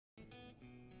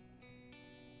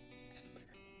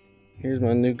Here's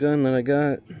my new gun that I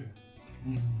got.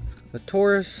 A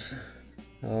Taurus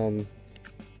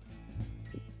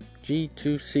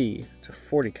G2C. It's a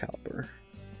 40 caliber.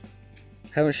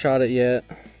 Haven't shot it yet.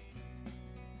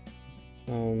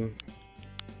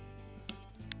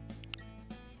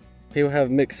 People have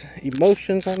mixed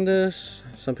emotions on this.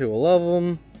 Some people love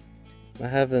them. I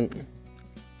haven't,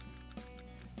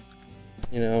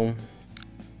 you know,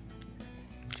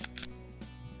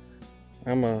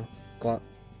 I'm a GLOCK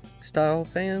style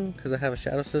fan because I have a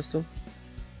shadow system.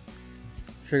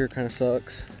 Trigger kind of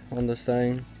sucks on this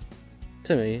thing.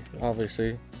 To me,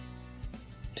 obviously.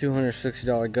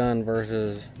 $260 gun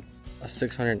versus a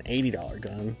 $680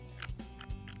 gun.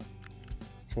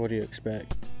 So what do you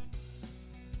expect?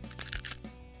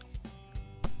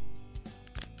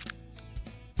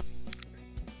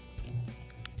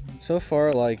 So far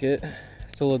I like it.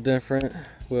 It's a little different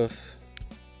with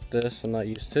this I'm not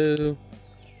used to.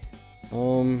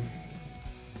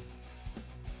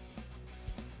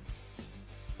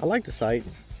 I like the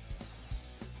sights.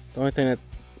 The only thing that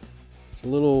it's a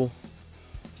little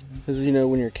is, you know,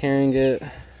 when you're carrying it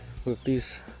with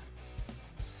these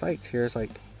sights here, it's like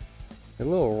they're a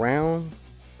little round,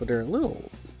 but they're a little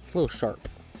sharp,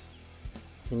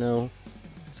 you know.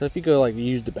 So if you go like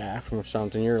use the bathroom or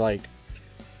something, you're like,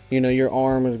 you know, your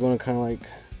arm is going to kind of like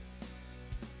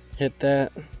hit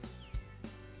that,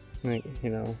 like,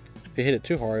 you know, if you hit it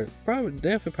too hard, it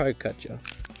definitely cut you.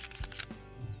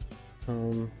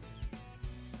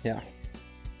 Yeah,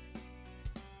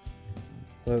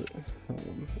 but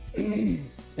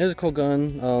it's a cool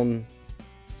gun.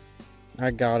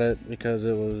 I got it because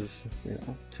it was, you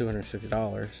know,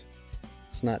 $260.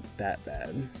 It's not that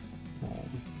bad.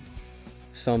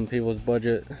 Some people's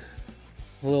budget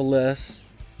a little less,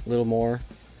 a little more.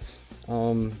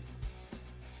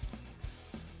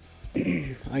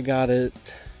 I got it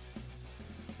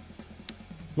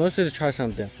mostly to try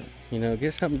something different, you know,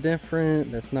 get something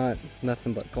different that's not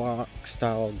nothing but GLOCK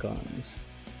style guns.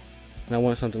 And I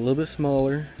want something a little bit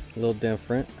smaller, a little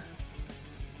different,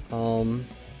 and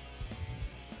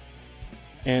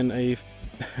a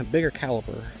bigger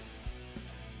caliber.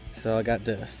 So I got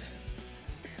this.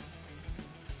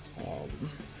 It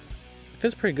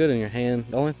fits pretty good in your hand.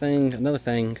 The only thing, another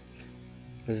thing,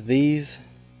 is these.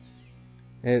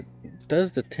 It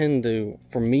does tend to,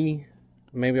 for me,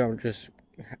 maybe I'm just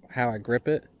how I grip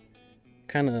it,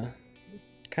 kind of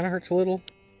hurts a little.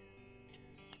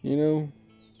 You know,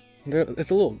 it's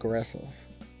a little aggressive.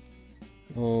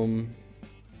 Well,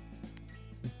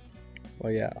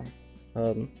 yeah.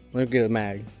 Let me get a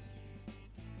mag.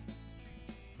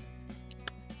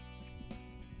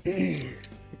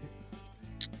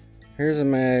 Here's a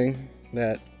mag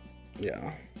that,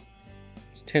 yeah,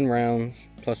 it's 10 rounds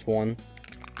plus 1.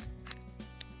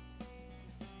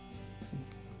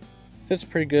 Fits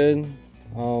pretty good.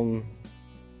 My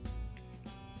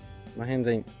hands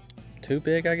ain't too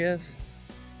big, I guess,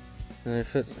 and it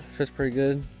fits pretty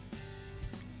good.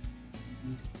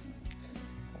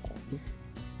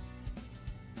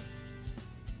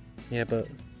 Yeah, but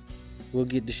we'll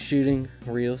get to shooting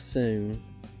real soon.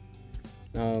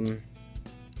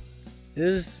 It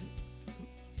is,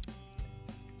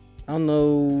 I don't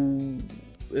know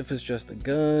if it's just a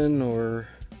gun or,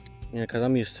 you know, because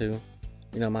I'm used to,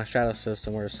 you know, my shadow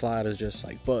system where the slide is just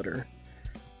like butter.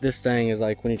 This thing is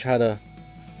like when you try to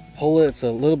pull it, it's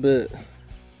a little bit,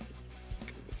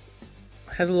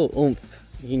 has a little oomph,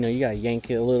 you know, you gotta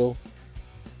yank it a little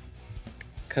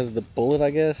because of the bullet,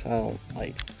 I guess. I don't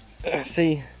like,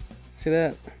 see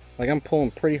that? Like I'm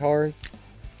pulling pretty hard.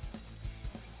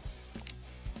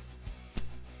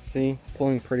 See,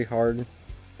 pulling pretty hard.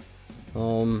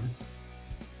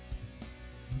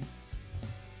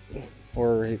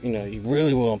 Or, you know, you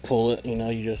really want to pull it, you know,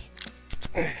 you just,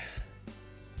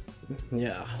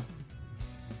 yeah,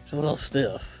 it's a little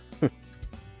stiff. But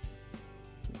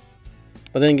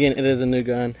then again, it is a new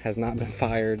gun, has not been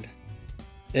fired.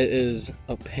 It is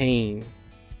a pain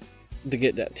to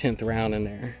get that 10th round in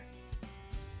there.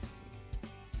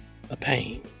 A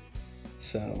pain.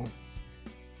 So,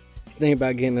 think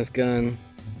about getting this gun.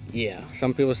 Yeah,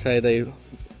 some people say they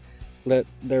let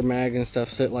their mag and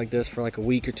stuff sit like this for like a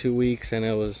week or 2 weeks, and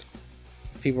it was,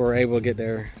 people were able to get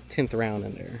their 10th round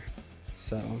in there.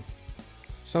 So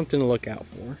something to look out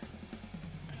for.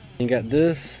 You got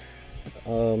this,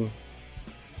 forgot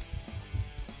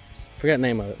the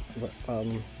name of it, but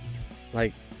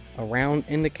like a round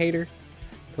indicator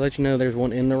to let you know there's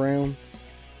one in the round.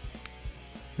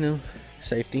 You know,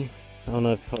 safety. I don't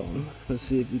know if, let's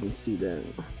see if you can see that.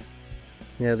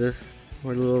 Yeah, this,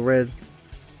 where the little red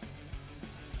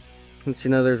lets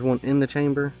you know there's one in the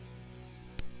chamber.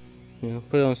 You know,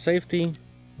 put it on safety.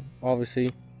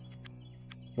 Obviously,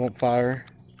 won't fire.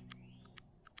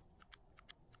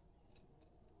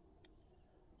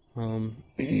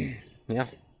 Yeah.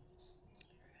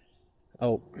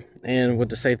 Oh, and with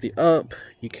the safety up,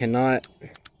 you cannot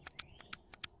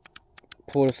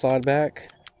pull the slide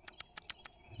back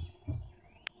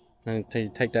until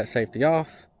you take that safety off,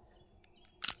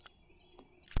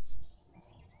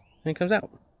 and it comes out.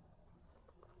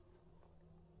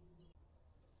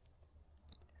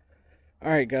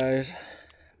 Alright guys,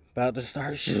 about to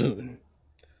start shooting.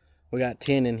 We got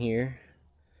 10 in here,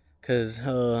 because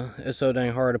it's so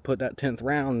dang hard to put that 10th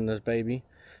round in this baby.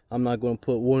 I'm not going to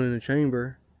put one in the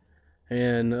chamber,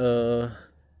 and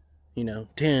you know,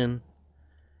 10,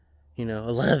 you know,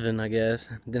 11 I guess.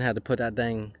 Then have to put that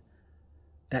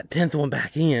 10th one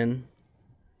back in.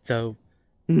 So,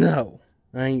 no,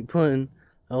 I ain't putting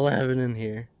 11 in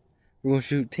here. We're going to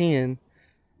shoot 10,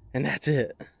 and that's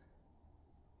it.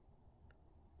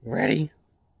 Ready?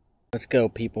 Let's go,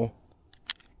 people.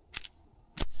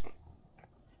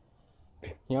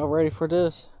 Y'all ready for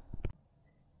this?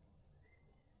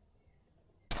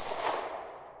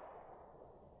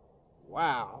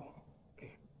 Wow.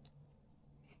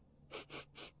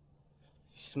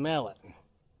 Smell it.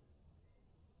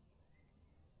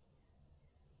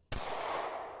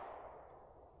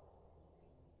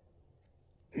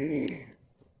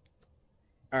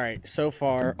 Alright, so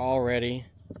far already,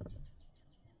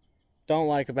 don't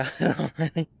like about it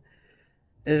already,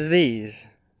 is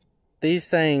these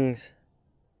things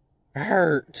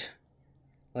hurt.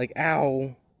 Like,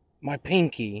 ow, my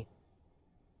pinky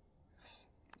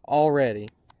already.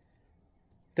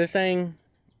 This thing,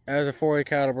 as a .40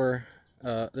 caliber,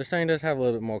 this thing does have a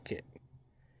little bit more kick.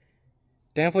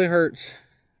 Definitely hurts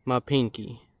my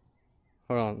pinky.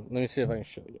 Hold on, let me see if I can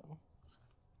show y'all.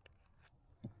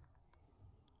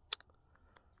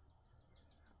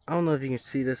 I don't know if you can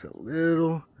see this a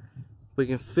little, but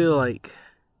you can feel like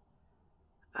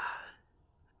it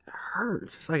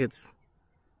hurts. It's like it's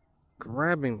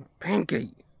grabbing my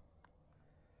pinky.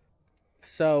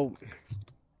 So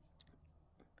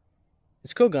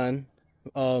it's a cool gun.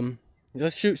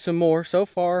 Let's shoot some more. So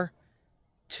far,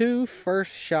 2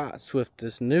 first shots with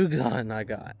this new gun I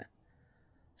got.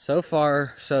 So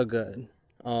far, so good.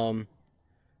 Now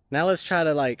let's try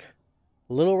to like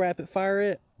little rapid fire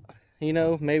it. You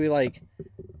know, maybe like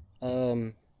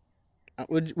we'll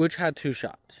try 2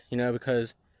 shots. You know,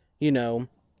 because you know,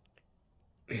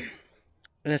 in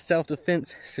a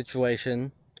self-defense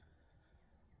situation,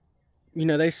 you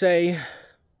know, they say,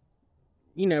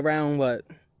 you know, around what,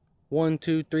 1,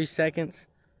 2, 3 seconds,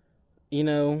 you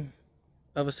know,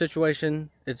 of a situation,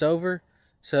 it's over.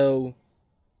 So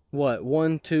what,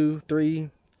 1, 2, 3,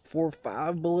 4,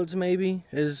 5 bullets maybe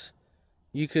is,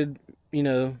 you could, you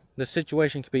know, the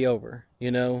situation could be over, you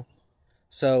know.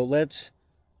 So let's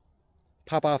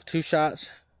pop off 2 shots,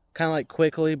 kind of like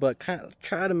quickly, but kind of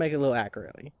try to make it a little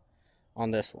accurately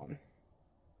on this one.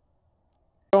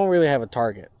 I don't really have a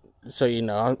target, so you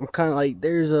know, I'm kind of like,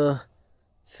 there's a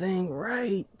thing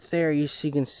right there, you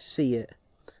can see it.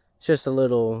 It's just a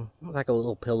little, like a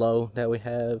little pillow that we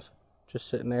have just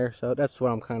sitting there, so that's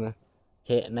what I'm kind of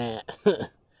hitting at.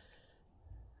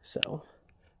 So,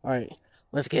 alright,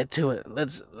 let's get to it.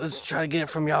 Let's try to get it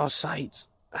from y'all's sights.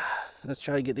 Let's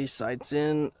try to get these sights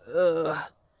in.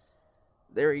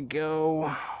 There we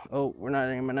go. Oh, we're not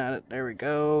aiming at it. There we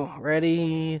go.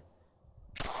 Ready?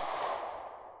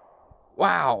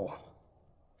 Wow.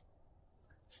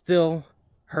 Still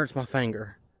hurts my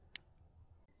finger.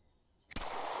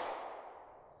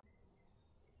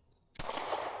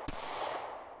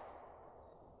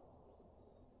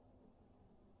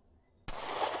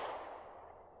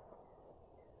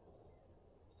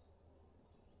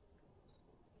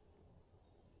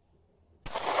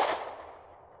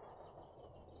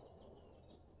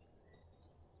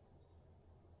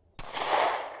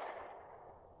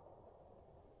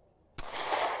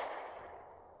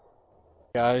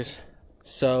 Guys,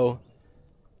 so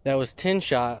that was 10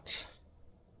 shots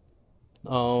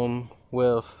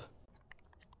with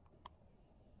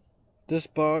this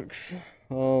box.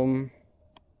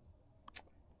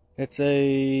 It's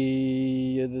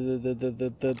a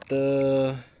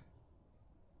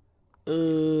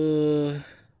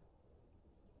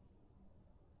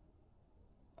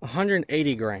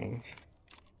 180 grains.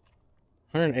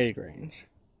 180 grains.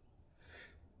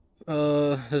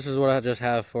 This is what I just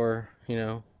have for, you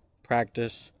know,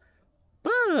 practice.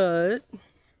 But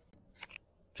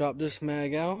drop this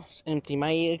mag out. It's empty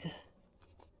mag.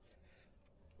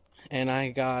 And I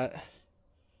got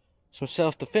some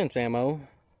self-defense ammo.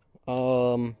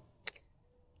 I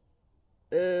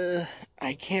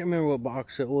I can't remember what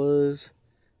box it was.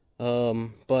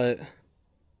 But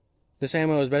this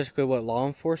ammo is basically what law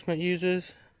enforcement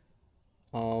uses.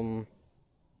 Hollow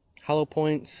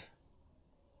points.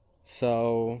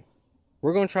 So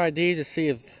we're gonna try these to see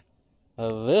if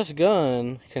this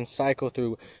gun can cycle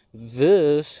through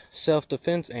this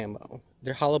self-defense ammo.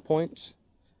 They're hollow points,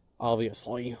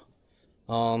 obviously.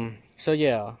 So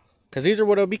yeah, because these are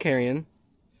what I'll be carrying,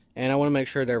 and I want to make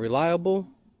sure they're reliable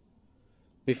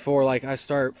before like I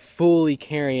start fully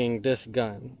carrying this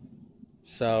gun.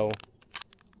 So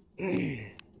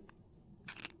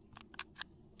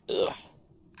ugh.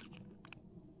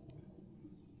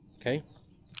 Okay.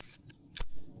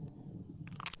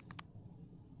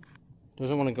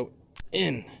 Doesn't want to go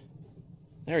in.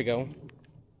 There we go.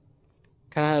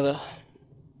 Kind of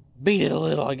beat it a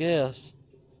little, I guess.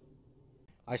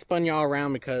 I spun y'all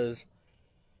around because,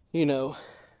 you know,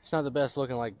 it's not the best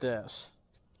looking like this.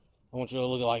 I want you to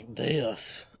look like this.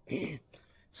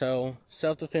 So,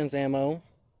 self-defense ammo.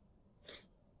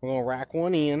 We're going to rack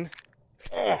one in.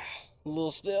 A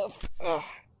little stiff.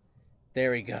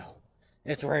 There we go.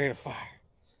 It's ready to fire.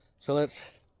 So let's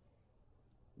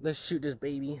shoot this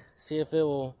baby. See if it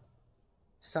will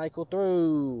cycle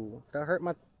through. That'll hurt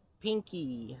my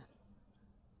pinky.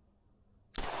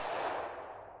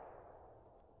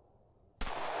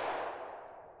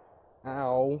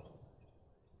 Ow.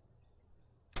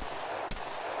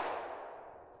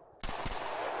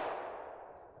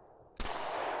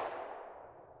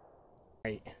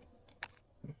 Right.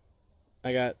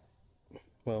 I got,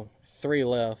 well, 3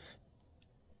 left.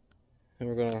 And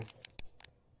we're gonna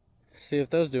see if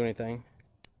those do anything.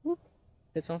 Whoop.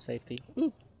 It's on safety.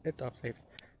 Whoop. It's off safety.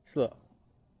 So look.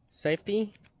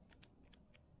 Safety.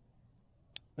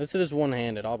 This is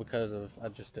one-handed, all because of I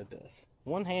just did this.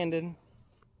 One-handed.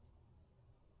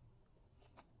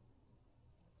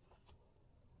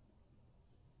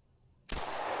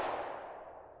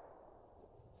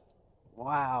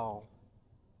 Wow.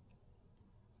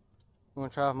 I'm gonna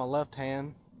try with my left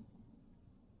hand.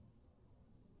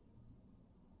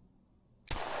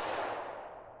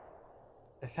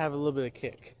 Let's have a little bit of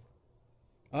kick.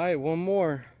 Alright, one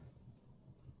more.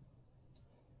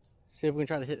 See if we can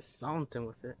try to hit something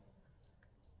with it.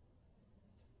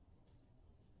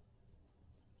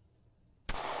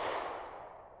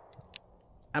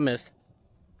 I missed.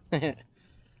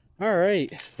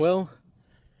 Alright, well,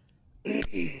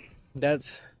 that's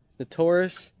the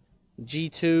Taurus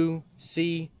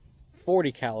G2C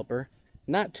 40 caliber.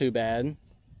 Not too bad.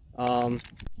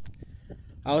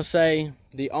 I would say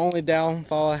the only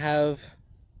downfall I have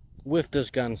with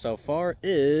this gun so far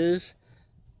is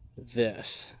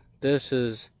this. This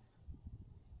is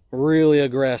really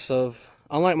aggressive.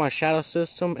 Unlike my shadow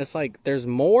system, it's like there's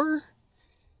more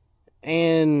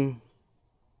and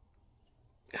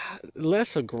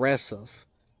less aggressive.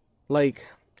 Like,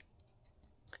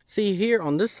 see here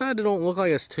on this side, it don't look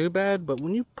like it's too bad, but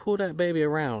when you pull that baby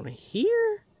around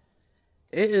here,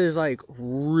 it is like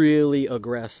really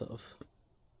aggressive.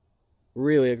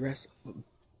 Really aggressive.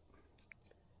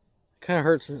 Kind of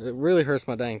hurts. It really hurts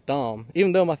my dang thumb.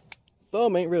 Even though my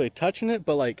thumb ain't really touching it,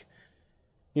 but like,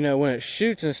 you know, when it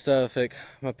shoots and stuff, like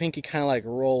my pinky kind of like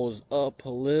rolls up a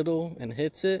little and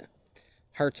hits it.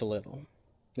 Hurts a little.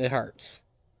 It hurts.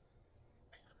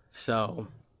 So,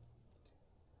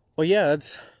 well, yeah,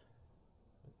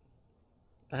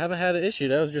 I haven't had an issue.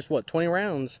 That was just what, 20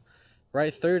 rounds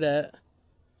right through that.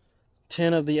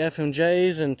 10 of the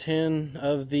FMJs and 10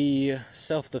 of the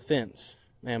self-defense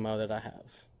ammo that I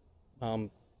have. I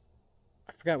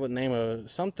forgot what name of it.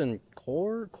 Something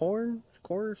core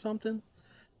or something.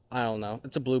 I don't know.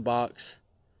 It's a blue box.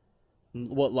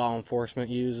 What law enforcement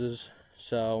uses.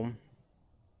 So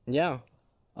yeah.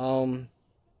 Like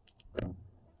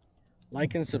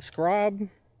and subscribe.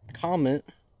 Comment.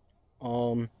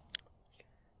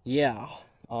 Yeah.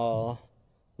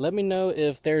 Let me know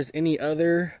if there's any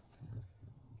other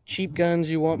cheap guns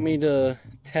you want me to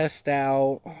test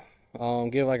out,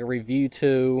 give like a review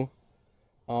to.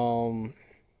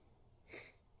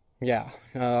 Yeah,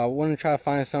 I want to try to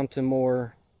find something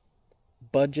more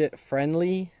budget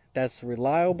friendly, that's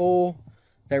reliable,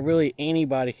 that really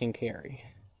anybody can carry.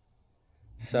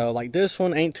 So like this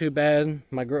one ain't too bad.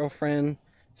 My girlfriend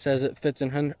says it fits in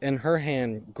her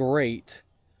hand great,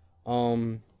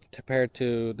 compared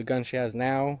to the gun she has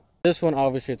now. This one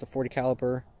obviously it's a 40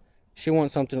 caliber. She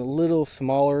wants something a little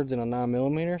smaller than a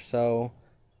 9mm, so,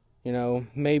 you know,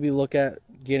 maybe look at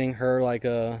getting her like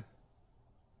a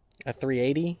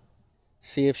 380.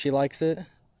 See if she likes it.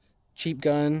 Cheap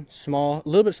gun, small, a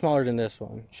little bit smaller than this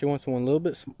one. She wants one a little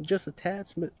bit, just a tad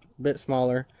bit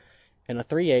smaller, and a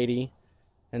 380,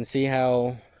 and see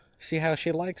see how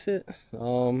she likes it.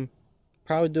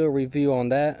 Probably do a review on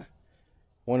that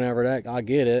whenever that I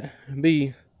get it.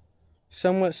 Be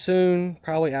somewhat soon,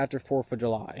 probably after 4th of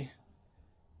July.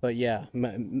 But yeah,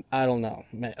 I don't know.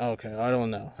 Okay, I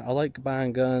don't know. I like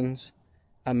buying guns.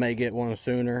 I may get one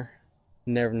sooner.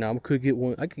 Never know. I could get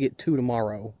one. I could get 2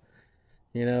 tomorrow.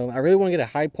 You know, I really want to get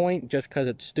a high point just because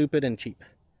it's stupid and cheap.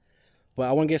 But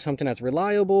I want to get something that's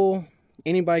reliable,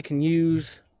 anybody can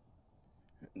use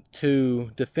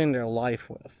to defend their life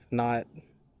with, not,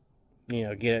 you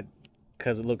know, get it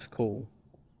because it looks cool.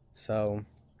 So,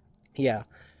 yeah,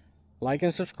 like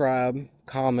and subscribe,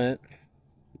 comment,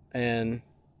 and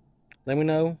let me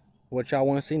know what y'all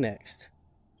want to see next.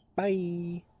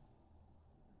 Bye.